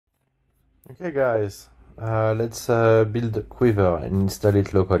Okay guys, let's build Quivr and install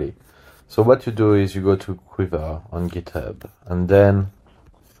it locally. So what you do is you go to Quivr on GitHub, and then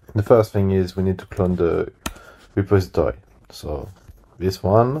the first thing is we need to clone the repository. So this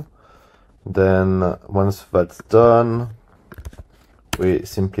one. Then once that's done, we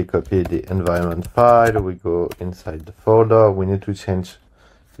simply copy the environment file, we go inside the folder, we need to change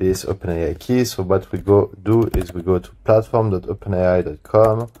this OpenAI key. So what we do is we go to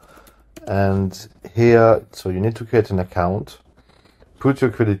platform.openai.com, and here, so you need to create an account, put your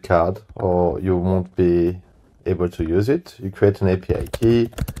credit card or you won't be able to use it. You create an API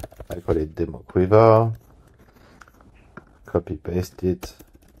key, I call it demo Quivr, copy paste it,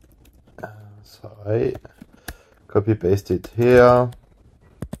 copy paste it here.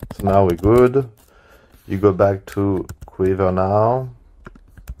 So now we're good. You go back to Quivr now.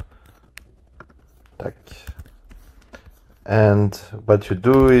 Tack. And what you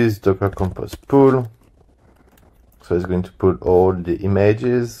do is docker compose pull. So it's going to pull all the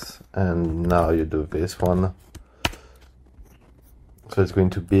images, and now you do this one. So it's going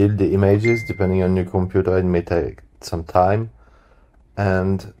to build the images. Depending on your computer, it may take some time.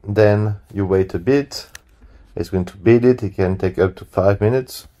 And then you wait a bit. It's going to build it. It can take up to 5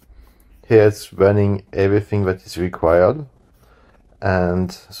 minutes. Here it's running everything that is required. And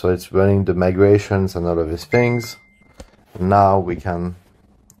so it's running the migrations and all of these things. Now we can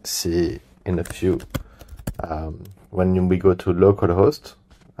see in a few, when we go to localhost,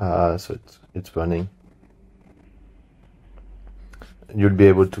 so it's running. You'll be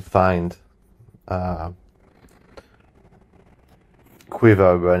able to find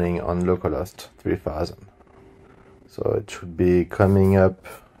Quivr running on localhost 3000. So it should be coming up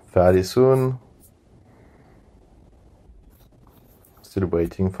fairly soon. Still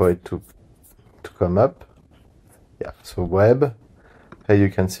waiting for it to come up. Yeah, so web, here you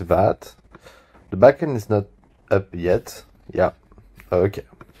can see that. The backend is not up yet. Yeah, okay.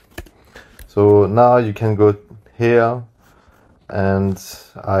 So now you can go here, and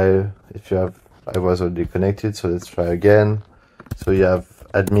I was already connected, so let's try again. So you have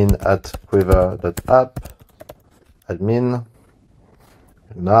admin@quivr.app, admin.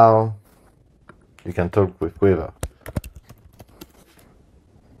 Now you can talk with Quivr.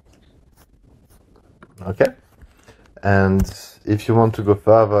 Okay. And if you want to go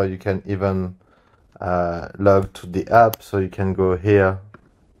further, you can even log to the app. So you can go here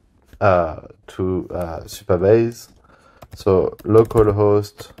to Supabase. So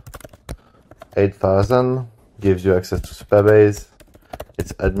localhost 8000 gives you access to Supabase.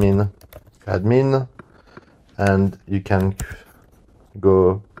 It's admin, and you can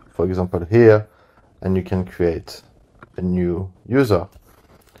go, for example, here, and you can create a new user.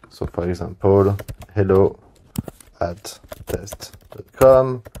 So for example,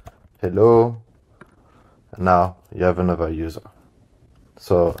 hello@test.com, hello, and now you have another user.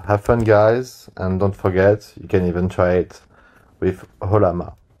 So have fun guys, and don't forget, you can even try it with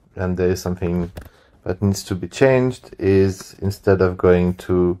Ollama. And there is something that needs to be changed, is instead of going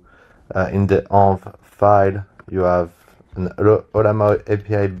to in the env file, you have an Ollama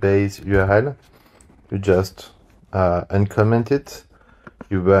API base URL. You just uncomment it,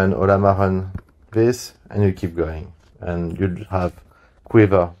 you run Ollama run this, and you keep going, and you'll have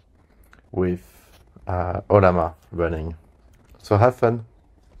Quivr with Ollama running. So have fun.